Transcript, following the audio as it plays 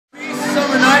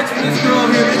this girl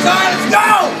here. It's all right, let's go!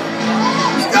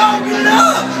 Let's go, get it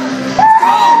up! Let's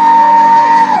go!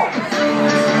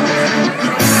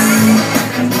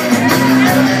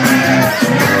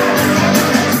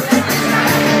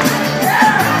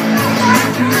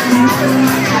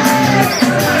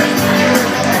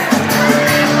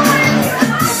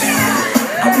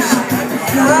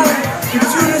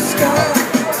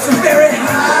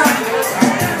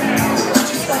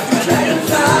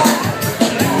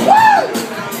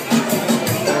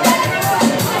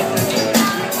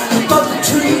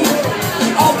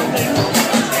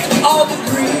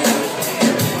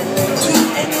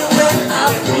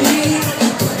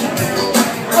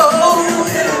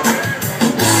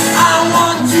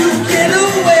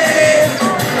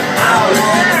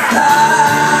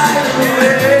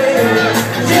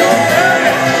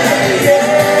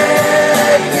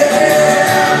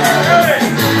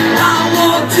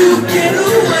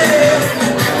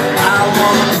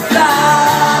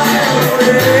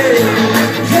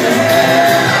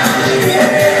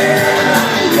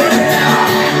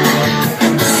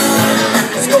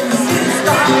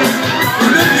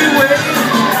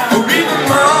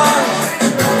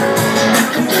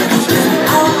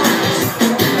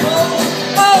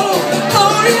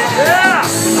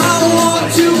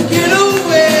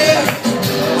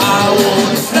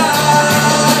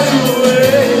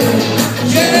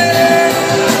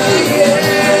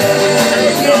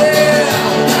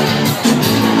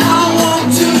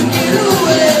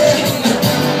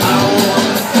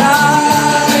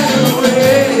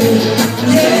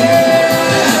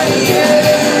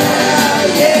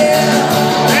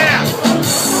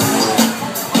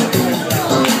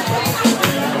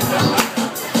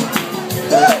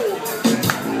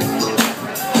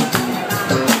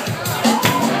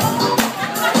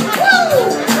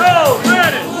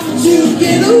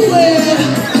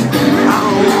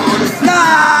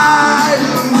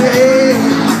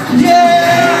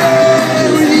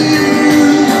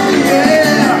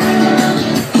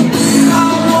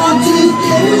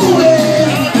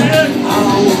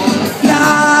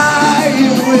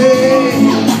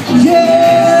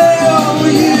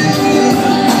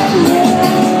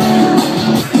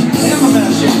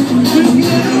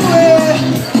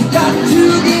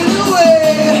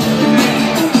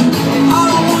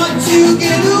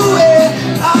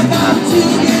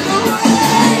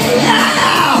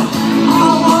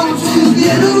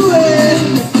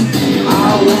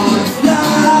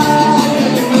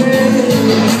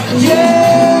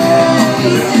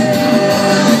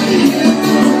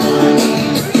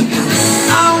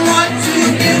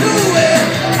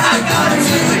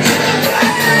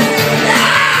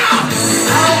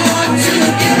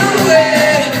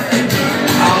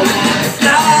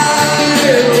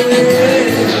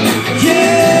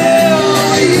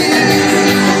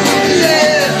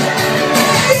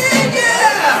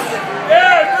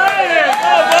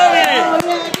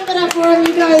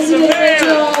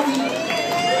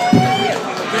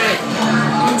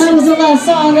 That was the last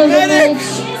song of the night.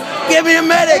 Give me a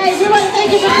medic! Hey, everybody,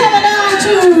 thank you for coming down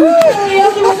to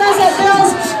Karaoke with us at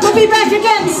Bill's. We'll be back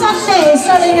again Sunday,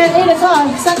 starting at 8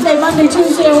 o'clock. Sunday, Monday,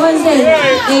 Tuesday, and Wednesday,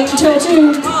 8 until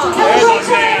 2. Have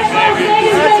a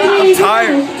great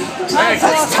time. I'm tired.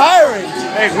 That's tiring.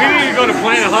 Hey, we need to go to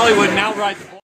Planet Hollywood and outright the